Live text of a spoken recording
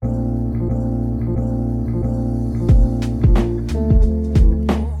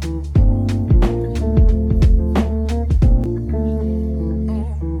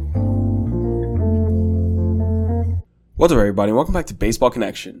What's up, everybody? Welcome back to Baseball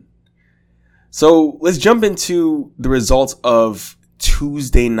Connection. So let's jump into the results of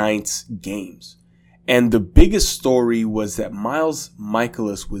Tuesday night's games. And the biggest story was that Miles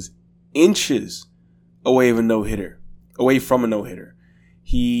Mikolas was inches away from a no-hitter.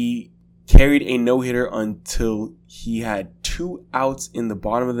 He carried a no-hitter until he had 2 outs in the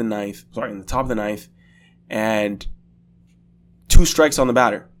top of the ninth, and 2 strikes on the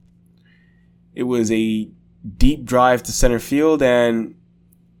batter. It was a deep drive to center field, and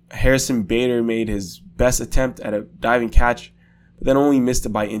Harrison Bader made his best attempt at a diving catch, but then only missed it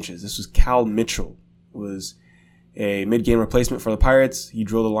by inches. This was Cal Mitchell, was a mid-game replacement for the Pirates. He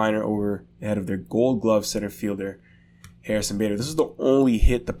drilled a liner over the head of their Gold Glove center fielder, Harrison Bader. This is the only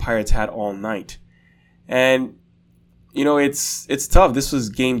hit the Pirates had all night. And, it's tough. This was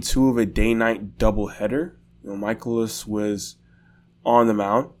game 2 of a day-night doubleheader. Mikolas was on the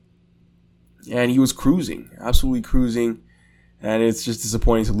mound, and he was cruising, absolutely cruising. And it's just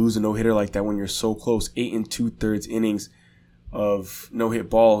disappointing to lose a no-hitter like that when you're so close. 8 2/3 innings of no-hit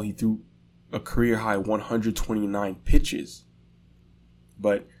ball. He threw a career-high 129 pitches.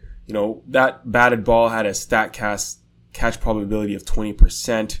 But, that batted ball had a catch probability of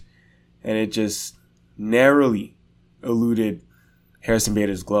 20%, and it just narrowly eluded Harrison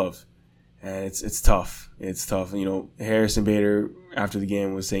Bader's glove. And it's tough. It's tough. Harrison Bader, after the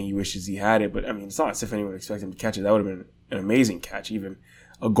game, was saying he wishes he had it. But, it's not as if anyone expected him to catch it. That would have been an amazing catch. Even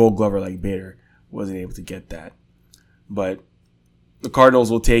a Gold Glover like Bader wasn't able to get that. But the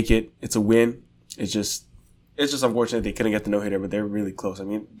Cardinals will take it. It's a win. It's just unfortunate they couldn't get the no-hitter, but they're really close.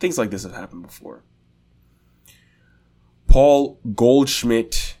 Things like this have happened before. Paul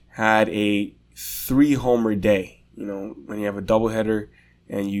Goldschmidt had a 3-homer day. When you have a doubleheader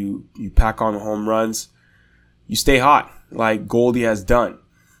and you pack on the home runs, you stay hot like Goldie has done.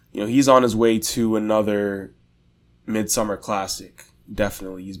 He's on his way to another Midsummer Classic.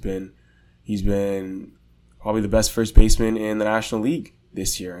 Definitely. He's been probably the best first baseman in the National League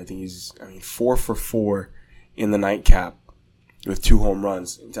this year. I think he's 4 for 4 in the nightcap with 2 home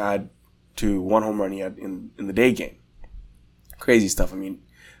runs to add to 1 home run he had in the day game. Crazy stuff.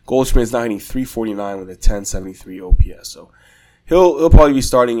 Goldschmidt is now hitting .349 with a 1073 OPS. So he'll probably be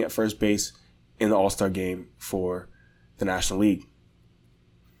starting at first base in the All-Star game for the National League.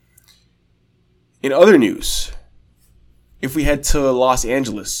 In other news, if we head to Los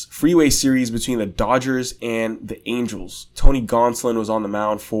Angeles, freeway series between the Dodgers and the Angels. Tony Gonsolin was on the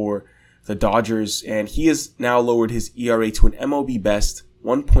mound for the Dodgers, and he has now lowered his ERA to an MLB best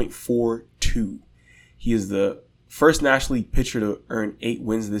 1.42. He is the first National League pitcher to earn 8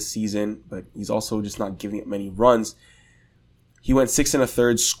 wins this season, but he's also just not giving up many runs. He went 6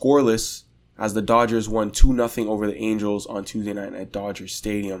 1/3 scoreless as the Dodgers won 2-0 over the Angels on Tuesday night at Dodger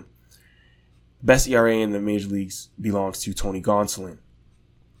Stadium. Best ERA in the major leagues belongs to Tony Gonsolin.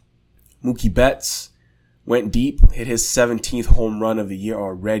 Mookie Betts went deep, hit his 17th home run of the year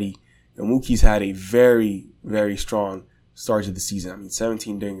already. And Mookie's had a very, very strong start to the season.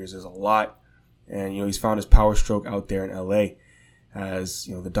 17 dingers is a lot. And, he's found his power stroke out there in LA as,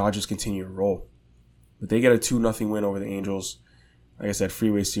 the Dodgers continue to roll. But they get a 2-0 win over the Angels. Like I said,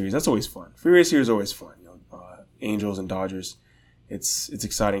 freeway series, that's always fun. Freeway series is always fun. Angels and Dodgers. It's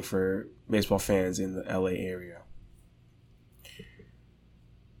exciting for baseball fans in the LA area.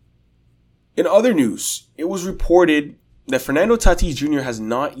 In other news, it was reported that Fernando Tatis Jr. has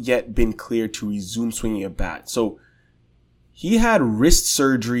not yet been cleared to resume swinging a bat. So he had wrist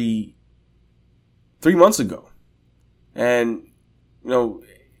surgery 3 months ago. And,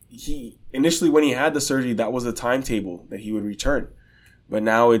 he initially, when he had the surgery, that was the timetable that he would return. But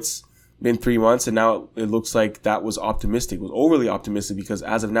now it's been 3 months, and now it looks like that was optimistic. It was overly optimistic because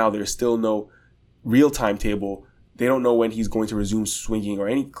as of now, there's still no real timetable. They don't know when he's going to resume swinging or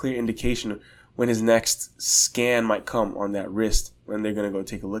any clear indication when his next scan might come on that wrist, when they're going to go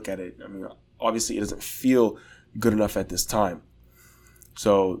take a look at it. Obviously, it doesn't feel good enough at this time.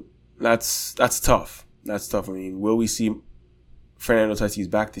 So that's tough. That's tough. Will we see Fernando Tatis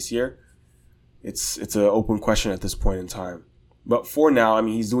back this year? It's an open question at this point in time. But for now,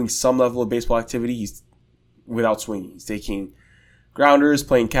 he's doing some level of baseball activity. He's without swinging. He's taking grounders,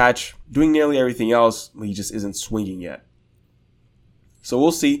 playing catch, doing nearly everything else, but he just isn't swinging yet. So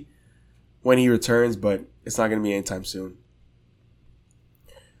we'll see when he returns, but it's not going to be anytime soon.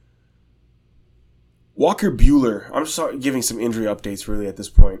 Walker Buehler, I'm just giving some injury updates really at this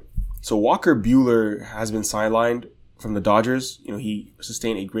point. So Walker Buehler has been sidelined from the Dodgers. He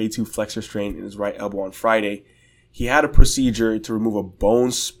sustained a grade 2 flexor strain in his right elbow on Friday. He had a procedure to remove a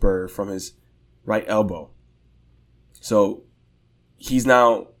bone spur from his right elbow. So he's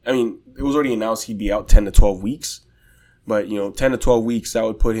now, it was already announced he'd be out 10 to 12 weeks. But, 10 to 12 weeks, that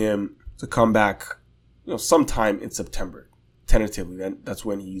would put him to come back, sometime in September, tentatively. That's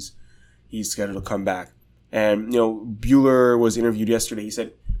when he's scheduled to come back. And, Buehler was interviewed yesterday. He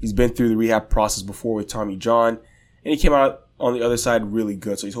said he's been through the rehab process before with Tommy John, and he came out on the other side really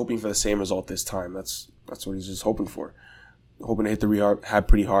good. So he's hoping for the same result this time. That's what he's just hoping for. Hoping to hit the rehab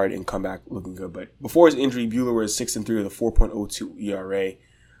pretty hard and come back looking good. But before his injury, Buehler was 6-3 with a 4.02 ERA.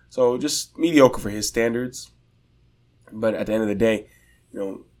 So just mediocre for his standards. But at the end of the day,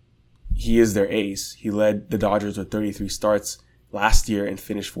 he is their ace. He led the Dodgers with 33 starts last year and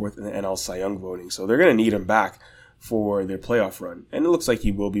finished 4th in the NL Cy Young voting. So they're going to need him back for their playoff run. And it looks like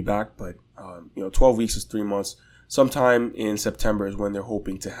he will be back, but 12 weeks is 3 months. Sometime in September is when they're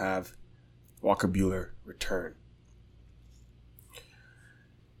hoping to have Walker Buehler return.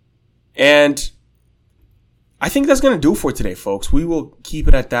 And I think that's going to do it for today, folks. We will keep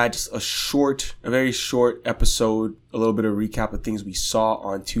it at that. Just a very short episode, a little bit of recap of things we saw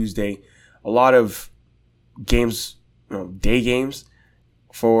on Tuesday. A lot of games, day games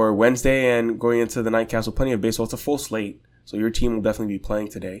for Wednesday and going into the nightcap. So plenty of baseball. It's a full slate. So your team will definitely be playing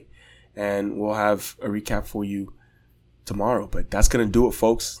today. And we'll have a recap for you tomorrow. But that's going to do it,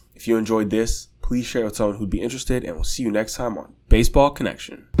 folks. If you enjoyed this, please share it with someone who'd be interested. And we'll see you next time on Baseball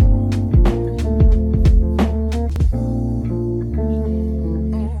Connection.